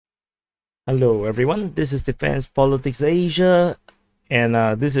Hello everyone, this is Defense Politics Asia, and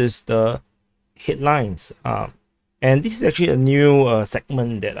this is the headlines. And this is actually a new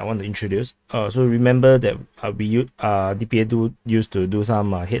segment that I want to introduce. So remember that DPA used to do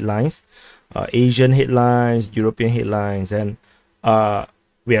some headlines, Asian headlines, European headlines, and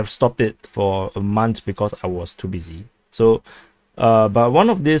we have stopped it for a month because I was too busy. So, but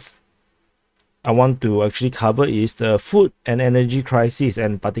one of these I want to actually cover is the food and energy crisis,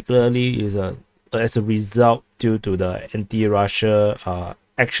 and particularly is as a result due to the anti-Russia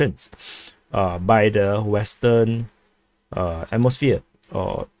actions by the Western atmosphere,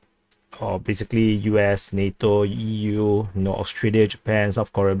 or basically US, NATO, EU, Australia, Japan,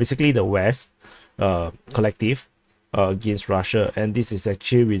 South Korea, basically the West collective against Russia, and this is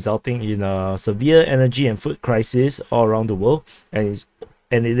actually resulting in a severe energy and food crisis all around the world, and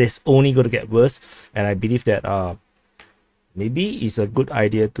it is only going to get worse. And I believe that maybe it's a good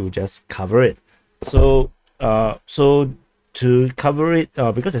idea to just cover it. So to cover it,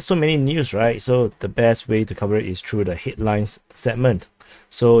 because there's so many news, right? So the best way to cover it is through the headlines segment.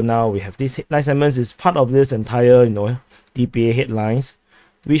 So now we have this headline segments is part of this entire DPA headlines,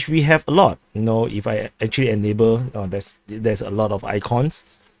 which we have a lot. If I actually enable, there's a lot of icons.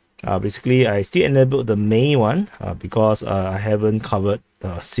 Basically I still enabled the May one because I haven't covered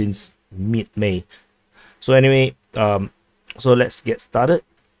since mid-May. So anyway, so let's get started.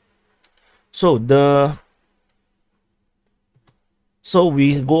 So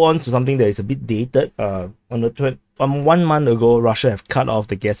we go on to something that is a bit dated. On 1 month ago, Russia have cut off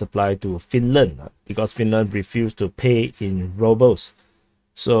the gas supply to Finland because Finland refused to pay in rubles.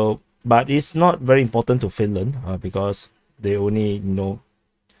 So, but it's not very important to Finland because they only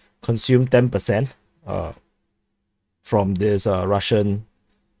consume 10% from this Russian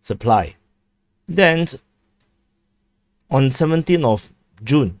supply. Then on 17th of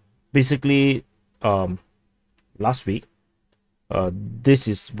June, basically last week, this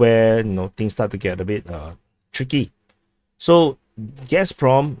is where things start to get a bit tricky. So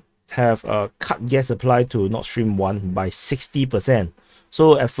Gazprom have cut gas supply to Nord Stream 1 by 60%.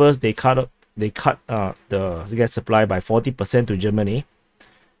 So at first they cut the gas supply by 40% to Germany,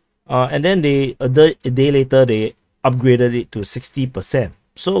 and then a day later they upgraded it to 60%.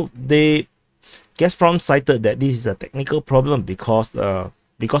 So Gazprom cited that this is a technical problem because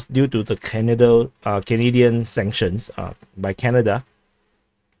due to the Canadian sanctions by Canada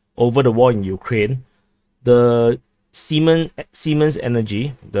over the war in Ukraine, the Siemens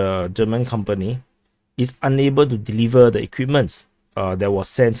Energy, the German company, is unable to deliver the equipment that was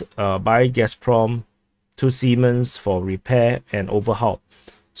sent by Gazprom to Siemens for repair and overhaul.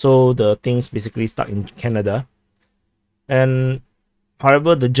 So the things basically stuck in Canada. And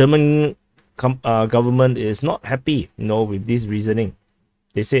however, the German government is not happy with this reasoning.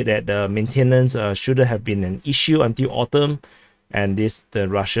 They said that the maintenance shouldn't have been an issue until autumn, and the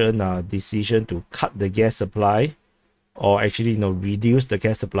Russian decision to cut the gas supply, or actually reduce the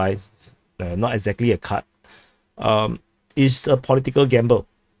gas supply, not exactly a cut, is a political gamble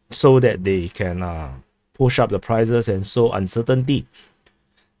so that they can push up the prices and sow uncertainty.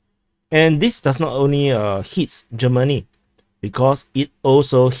 And this does not only hits Germany, because it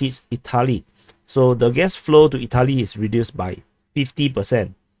also hits Italy. So the gas flow to Italy is reduced by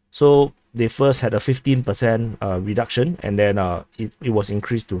 50%. So they first had a 15% reduction, and then it was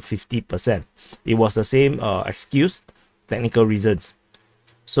increased to 50%. It was the same excuse, technical reasons.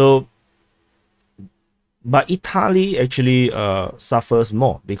 So, but Italy actually suffers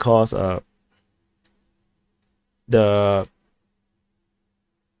more because the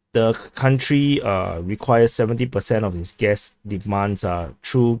country requires 70% of its gas demands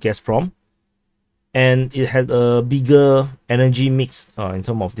through Gazprom, and it had a bigger energy mix in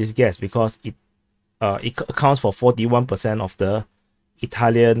terms of this gas, because it accounts for 41% of the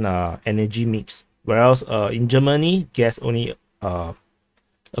Italian energy mix, whereas in Germany, gas only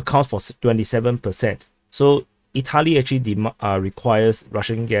accounts for 27%. So Italy actually requires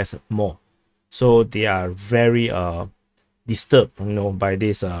Russian gas more. So they are very disturbed by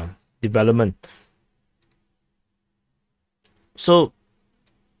this development. So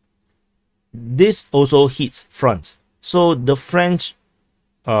this also hits France. So the French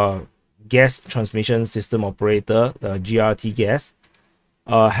gas transmission system operator, the GRT Gas,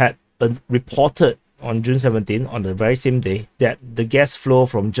 had reported on June 17, on the very same day, that the gas flow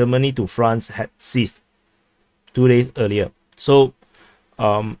from Germany to France had ceased 2 days earlier. So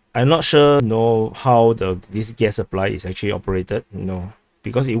I'm not sure how this gas supply is actually operated,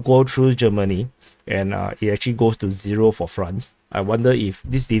 because it goes through Germany, and it actually goes to zero for France. I wonder if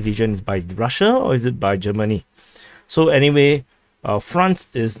this division is by Russia or is it by Germany. So anyway, France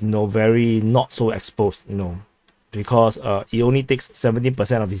is very not so exposed, because it only takes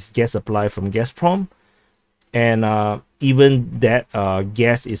 70% of its gas supply from Gazprom, and even that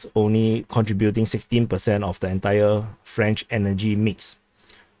gas is only contributing 16% of the entire French energy mix.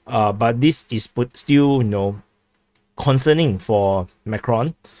 But this is still concerning for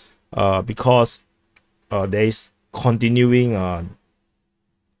Macron, because there is continuing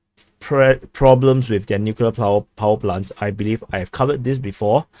problems with their nuclear power plants. I believe I have covered this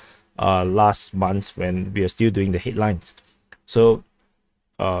before last month when we are still doing the headlines. So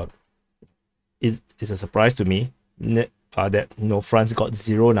it is a surprise to me that France got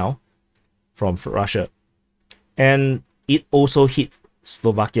zero now from Russia, and it also hit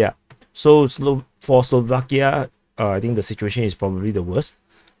Slovakia. So for Slovakia, I think the situation is probably the worst.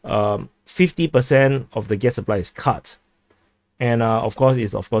 50% of the gas supply is cut, and of course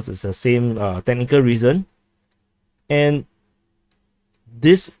it's the same technical reason, and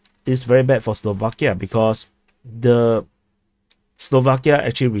this is very bad for Slovakia because the Slovakia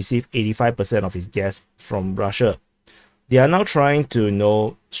actually received 85% of its gas from Russia. They are now trying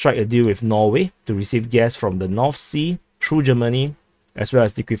to strike a deal with Norway to receive gas from the North Sea through Germany, as well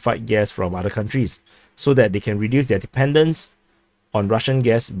as liquefied gas from other countries, so that they can reduce their dependence on Russian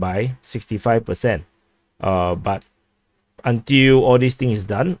gas by 65%. But until all these things is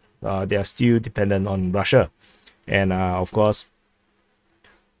done, they are still dependent on Russia, and of course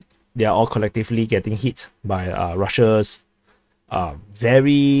they are all collectively getting hit by Russia's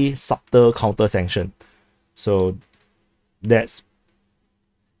very subtle counter sanction. So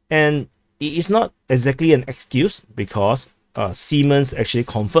and it is not exactly an excuse, because Siemens actually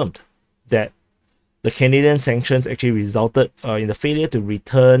confirmed that the Canadian sanctions actually resulted in the failure to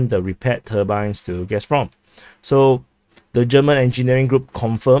return the repaired turbines to Gazprom. So the German engineering group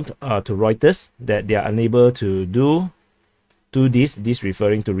confirmed to Reuters that they are unable to do this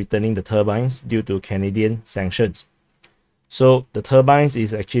referring to returning the turbines due to Canadian sanctions. So the turbines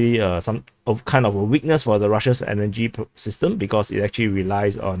is actually some kind of a weakness for the Russia's energy system, because it actually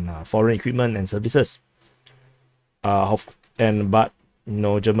relies on foreign equipment and services. But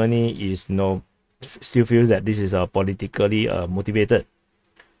Germany is still feels that this is politically motivated.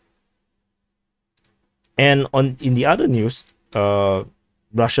 And in the other news,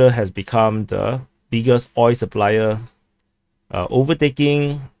 Russia has become the biggest oil supplier,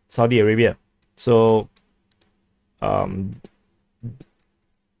 overtaking Saudi Arabia. So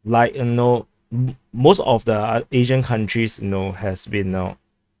most of the Asian countries has been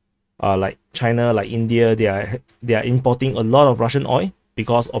like China, like India, they are importing a lot of Russian oil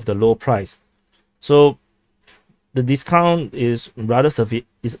because of the low price. So the discount is rather severe,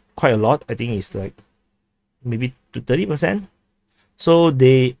 is quite a lot. I think it's like maybe to 30%. So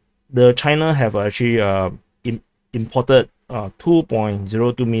the China have actually imported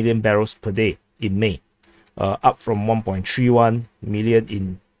 2.02 million barrels per day in May, up from 1.31 million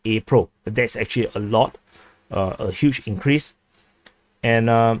in April. That's actually a lot, a huge increase.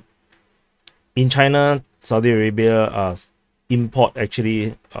 And in China, Saudi Arabia import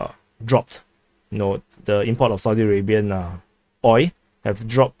actually dropped. The import of Saudi Arabian oil have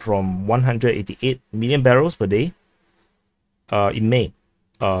dropped from 188 million barrels per day in May,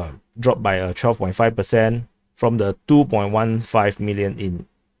 dropped by 12.5% from the 2.15 million in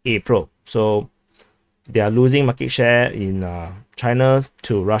April. So they are losing market share in China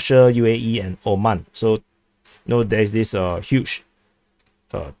to Russia, UAE, and Oman. So there's this huge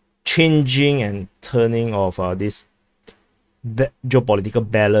changing and turning of this geopolitical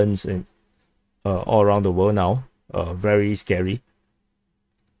balance in all around the world now. Very scary.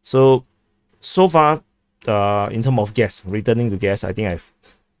 So far, in terms of gas, returning to gas, I think I've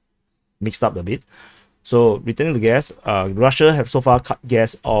mixed up a bit. So returning to gas, Russia have so far cut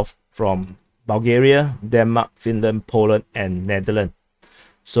gas off from Bulgaria, Denmark, Finland, Poland, and Netherlands.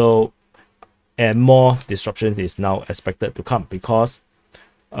 So, and more disruptions is now expected to come, because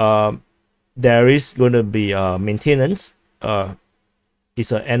there is going to be maintenance.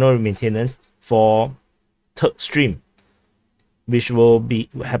 It's an annual maintenance for third stream, which will be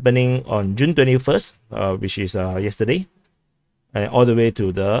happening on June 21st, which is yesterday, and all the way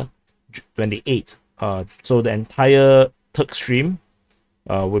to the 28th. So the entire third stream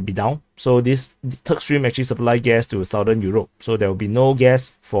will be down. So the third stream actually supply gas to Southern Europe. So there will be no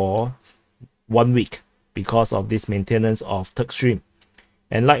gas for 1 week because of this maintenance of third stream.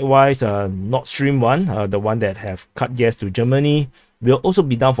 And likewise, Nord Stream 1, the one that have cut gas to Germany, will also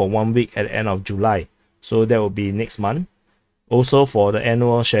be down for 1 week at the end of July. So that will be next month, also for the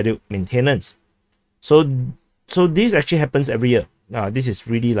annual scheduled maintenance. So this actually happens every year. This is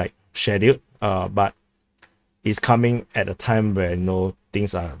really like scheduled, but is coming at a time where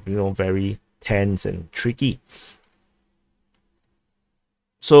things are very tense and tricky.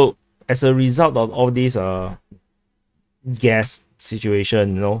 So as a result of all these gas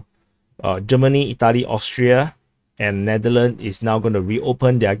situation, Germany, Italy, Austria, and Netherlands is now going to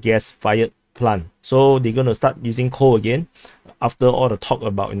reopen their gas-fired plant. So they're going to start using coal again after all the talk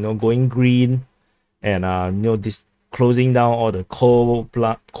about going green and this closing down all the coal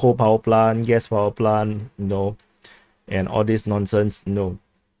power plant, gas power plant, and all this nonsense.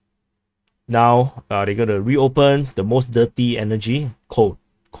 Now they're going to reopen the most dirty energy, coal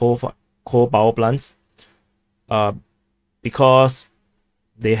power plants, because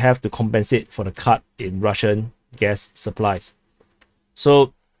they have to compensate for the cut in Russian gas supplies.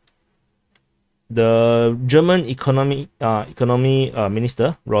 So the German economy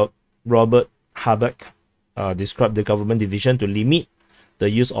minister Robert Habeck described the government decision to limit the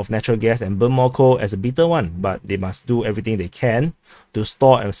use of natural gas and burn more coal as a bitter one, but they must do everything they can to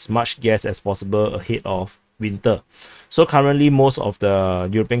store as much gas as possible ahead of winter. So currently most of the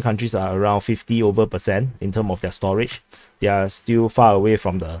European countries are around 50% in terms of their storage. They are still far away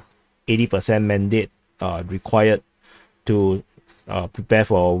from the 80% mandate required to prepare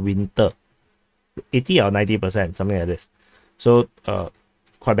for winter. 80 or 90%, something like this. So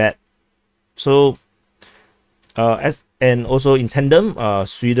quite bad. So and also in tandem,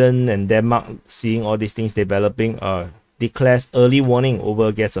 Sweden and Denmark, seeing all these things developing, declares early warning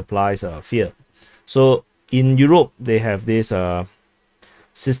over gas supplies fear. So in Europe, they have this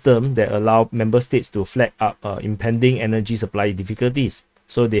system that allow member states to flag up impending energy supply difficulties.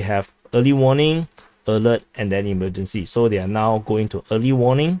 So they have early warning, alert, and then emergency. So they are now going to early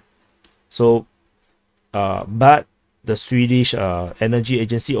warning. So but the Swedish energy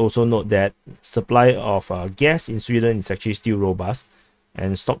agency also note that supply of gas in Sweden is actually still robust,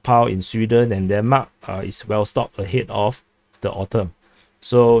 and stockpile in Sweden and Denmark is well stocked ahead of the autumn.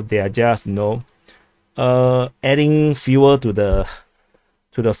 So they are just adding fuel to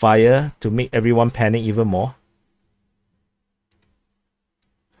the fire to make everyone panic even more.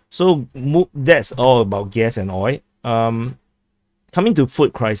 So that's all about gas and oil. Coming to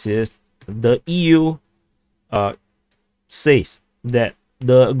food crisis, the EU says that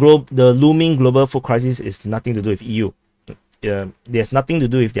the looming global food crisis is nothing to do with EU. There's nothing to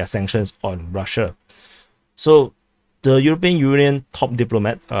do with their sanctions on Russia. So the European Union top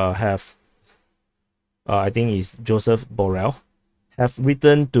diplomat have I think is Joseph Borrell, have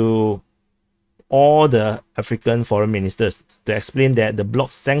written to all the African foreign ministers to explain that the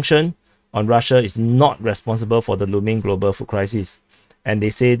bloc's sanction on Russia is not responsible for the looming global food crisis. And they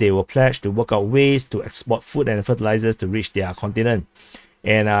say they will pledge to work out ways to export food and fertilizers to reach their continent.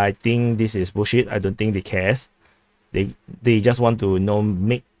 And I think this is bullshit. I don't think they cares. They just want to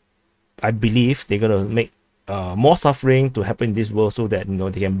make, I believe they're gonna make more suffering to happen in this world so that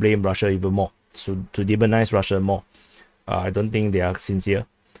they can blame Russia even more, so to demonize Russia more. I don't think they are sincere,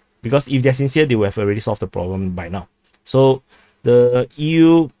 because if they're sincere, they would have already solved the problem by now. So the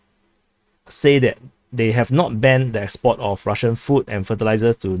EU say that they have not banned the export of Russian food and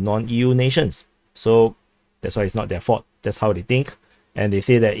fertilizers to non-EU nations. So that's why it's not their fault. That's how they think. And they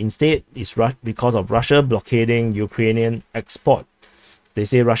say that instead it's because of Russia blockading Ukrainian export. They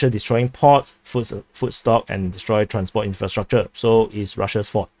say Russia destroying ports, food stock, and destroy transport infrastructure. So it's Russia's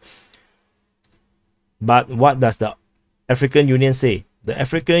fault. But what does the African Union say? The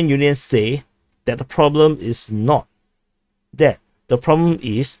African Union say that the problem is not that. The problem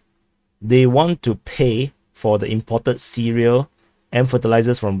is they want to pay for the imported cereal and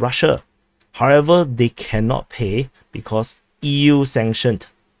fertilizers from Russia. However, they cannot pay because EU sanctioned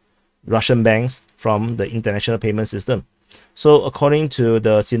Russian banks from the international payment system. So according to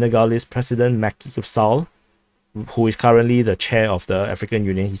the Senegalese president Macky Sall, who is currently the chair of the African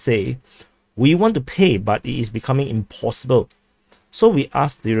Union, he say, "We want to pay, but it is becoming impossible." So we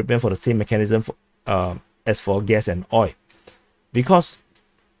asked the European for the same mechanism as for gas and oil, because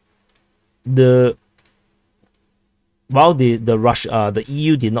while the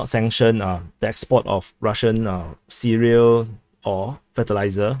EU did not sanction the export of Russian cereal or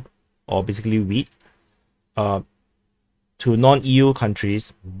fertilizer, or basically wheat, to non-EU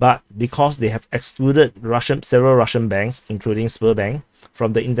countries, but because they have excluded several Russian banks, including Sberbank,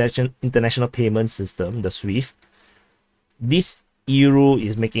 from the international payment system, the SWIFT, this EU rule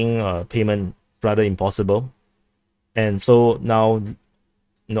is making payment rather impossible. And so now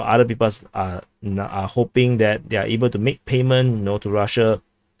other people are hoping that they are able to make payment to Russia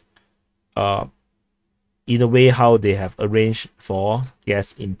in a way how they have arranged for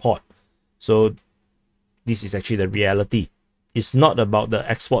gas import. So this is actually the reality. It's not about the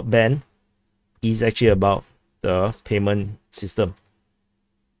export ban. It's actually about the payment system.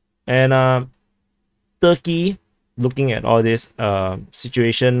 And Turkey, looking at all this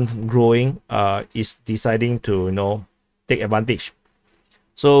situation growing, is deciding to take advantage.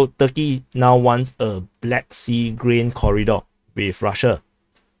 So Turkey now wants a Black Sea grain corridor with Russia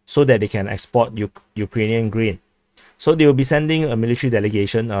so that they can export Ukrainian grain. So they will be sending a military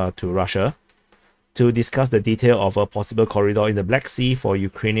delegation to Russia to discuss the detail of a possible corridor in the Black Sea for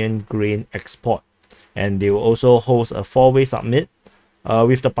Ukrainian grain export. And they will also host a four-way summit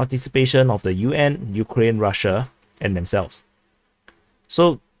with the participation of the UN, Ukraine, Russia, and themselves.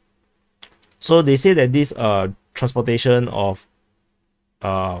 So they say that this transportation of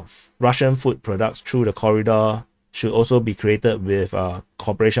Russian food products through the corridor should also be created with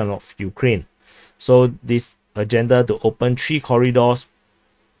cooperation of Ukraine. So this agenda to open 3 corridors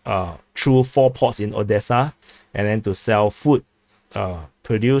through 4 ports in Odessa, and then to sell food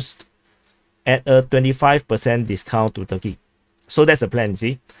produced at a 25% discount to Turkey. So that's the plan, you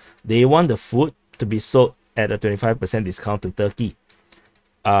see. They want the food to be sold at a 25% discount to Turkey.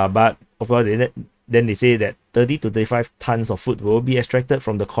 But of course, then they say that 30 to 35 tons of food will be extracted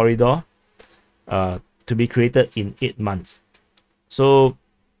from the corridor to be created in 8 months. So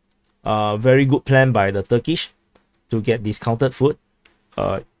very good plan by the Turkish to get discounted food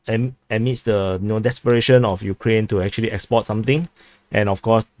amidst the desperation of Ukraine to actually export something. And of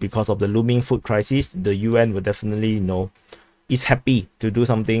course, because of the looming food crisis, the UN will definitely is happy to do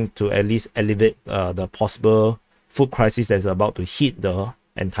something to at least alleviate the possible food crisis that's about to hit the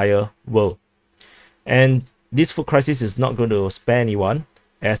entire world. And this food crisis is not going to spare anyone,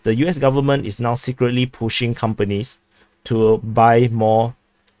 as the US government is now secretly pushing companies to buy more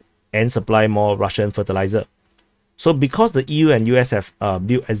and supply more Russian fertilizer. So because the EU and US have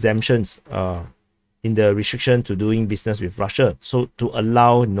built exemptions in the restriction to doing business with Russia, so to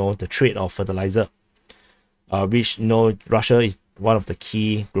allow the trade of fertilizer, which Russia is one of the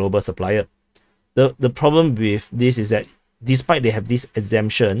key global supplier. The problem with this is that despite they have this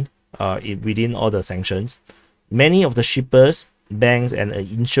exemption within all the sanctions, many of the shippers, banks, and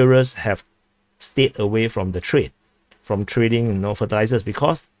insurers have stayed away from the trade, from trading fertilizers,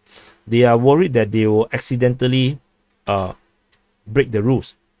 because they are worried that they will accidentally break the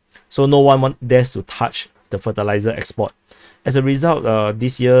rules. So no one dares to touch the fertilizer export. As a result,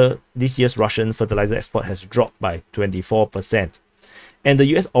 this year's Russian fertilizer export has dropped by 24%. And the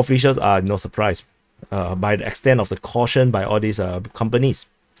US officials are no surprised by the extent of the caution by all these companies.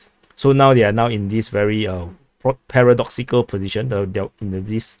 So now they are now in this very paradoxical position. They're in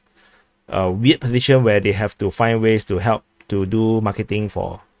this weird position where they have to find ways to help to do marketing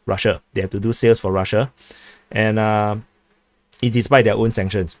for Russia. They have to do sales for Russia, and despite their own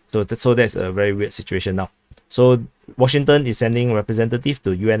sanctions. So that's a very weird situation now. So Washington is sending representatives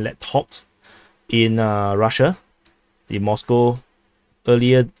to UN-led talks in Russia, in Moscow,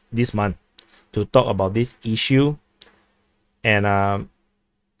 earlier this month to talk about this issue. And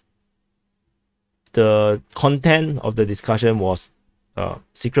the content of the discussion was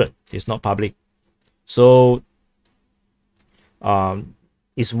secret. It's not public. So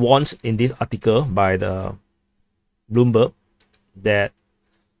it's warned in this article by the Bloomberg that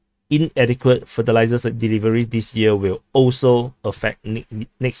inadequate fertilizers deliveries this year will also affect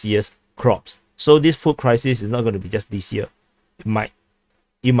next year's crops. So this food crisis is not going to be just this year. It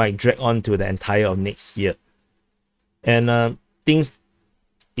might drag on to the entire of next year. And things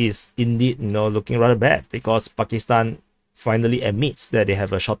is indeed looking rather bad, because Pakistan finally admits that they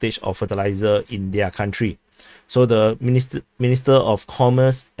have a shortage of fertilizer in their country. So the Minister of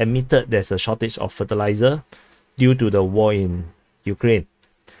Commerce admitted there's a shortage of fertilizer due to the war in Ukraine.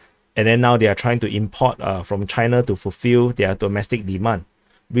 And then now they are trying to import from China to fulfill their domestic demand,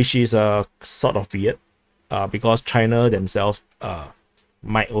 which is sort of weird because China themselves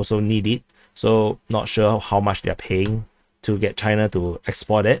might also need it. So not sure how much they're paying to get China to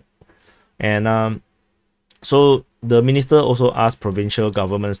export it. And so the minister also asked provincial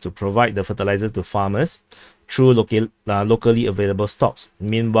governments to provide the fertilizers to farmers through locally available stocks,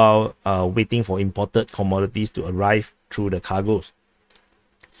 meanwhile waiting for imported commodities to arrive through the cargoes.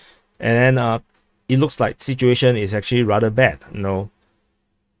 And then it looks like the situation is actually rather bad,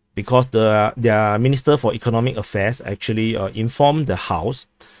 because their Minister for Economic Affairs actually informed the House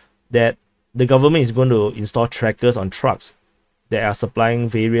that the government is going to install trackers on trucks that are supplying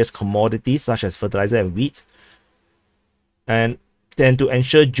various commodities such as fertilizer and wheat, and then to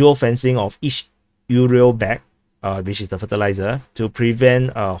ensure geofencing of each urea bag, which is the fertilizer, to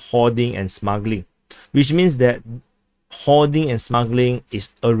prevent hoarding and smuggling, which means that hoarding and smuggling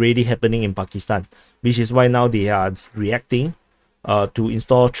is already happening in Pakistan, which is why now they are reacting to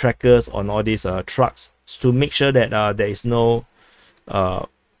install trackers on all these trucks, to make sure that there is no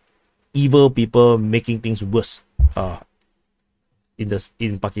evil people making things worse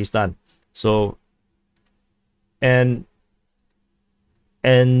in Pakistan. So and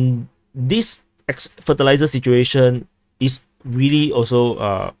this fertilizer situation is really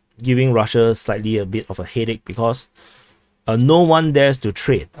also giving Russia slightly a bit of a headache, because no one dares to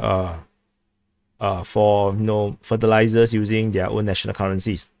trade for fertilizers using their own national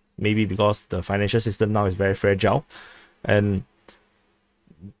currencies. Maybe because the financial system now is very fragile, and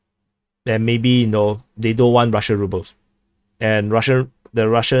maybe they don't want Russian rubles, and the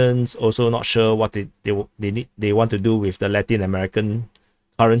Russians also not sure what they want to do with the Latin American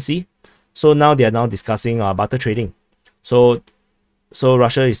currency. So now they are now discussing barter trading. So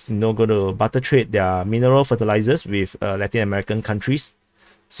Russia is going to barter trade their mineral fertilizers with Latin American countries,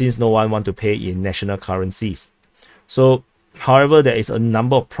 since no one want to pay in national currencies. So however, there is a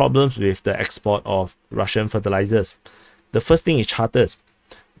number of problems with the export of Russian fertilizers. The first thing is charters.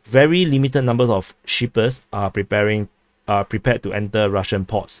 Very limited numbers of shippers are prepared to enter Russian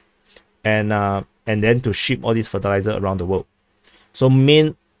ports, and then to ship all these fertilizer around the world. So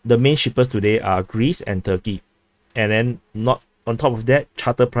the main shippers today are Greece and Turkey, and then not on top of that,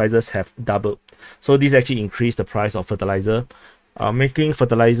 charter prices have doubled. So this actually increased the price of fertilizer, making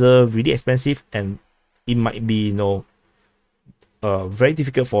fertilizer really expensive, and it might be very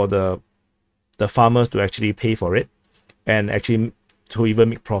difficult for the farmers to actually pay for it, and actually to even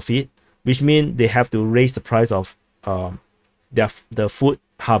make profit, which means they have to raise the price of the food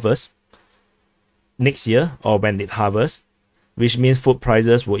harvest next year, or when it harvests, which means food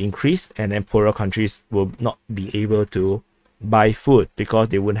prices will increase, and then poorer countries will not be able to buy food because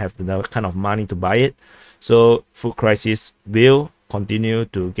they wouldn't have the kind of money to buy it. So food crisis will continue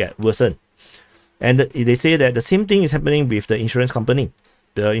to get worsened. And they say that the same thing is happening with the insurance company.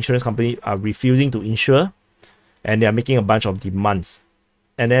 The insurance company are refusing to insure, and they are making a bunch of demands.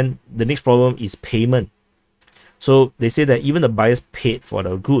 And then the next problem is payment. So they say that even the buyers paid for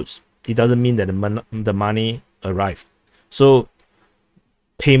the goods, it doesn't mean that the money arrived. So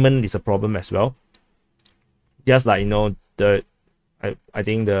payment is a problem as well. Just like I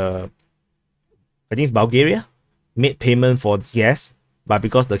think it's Bulgaria made payment for gas, but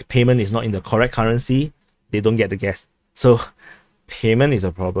because the payment is not in the correct currency, they don't get the gas. So payment is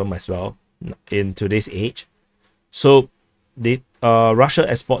a problem as well in today's age. So Russia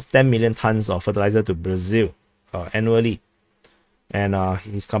exports 10 million tons of fertilizer to Brazil annually, and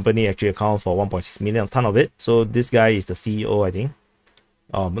his company actually accounts for 1.6 million ton of it. So this guy is the CEO, I think.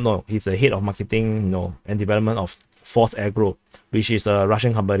 No, he's the head of marketing, and development of Force Agro, which is a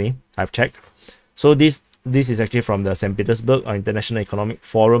Russian company. I've checked. So this is actually from the St. Petersburg International Economic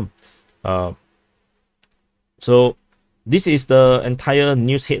Forum. So this is the entire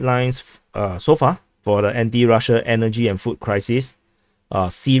news headlines so far for the anti-Russia energy and food crisis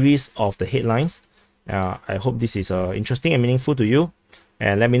series of the headlines. I hope this is interesting and meaningful to you,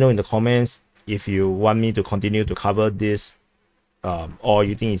 and let me know in the comments if you want me to continue to cover this, or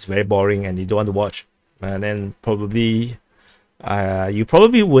you think it's very boring and you don't want to watch. And then probably you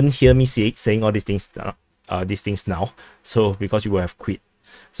probably wouldn't hear me saying all these things now, so because you will have quit.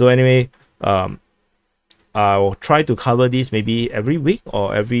 So anyway, I'll try to cover this maybe every week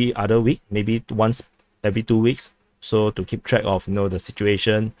or every other week, maybe once every 2 weeks, so to keep track of the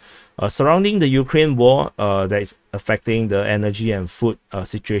situation surrounding the Ukraine war that is affecting the energy and food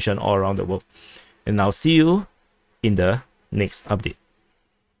situation all around the world. And I'll see you in the next update.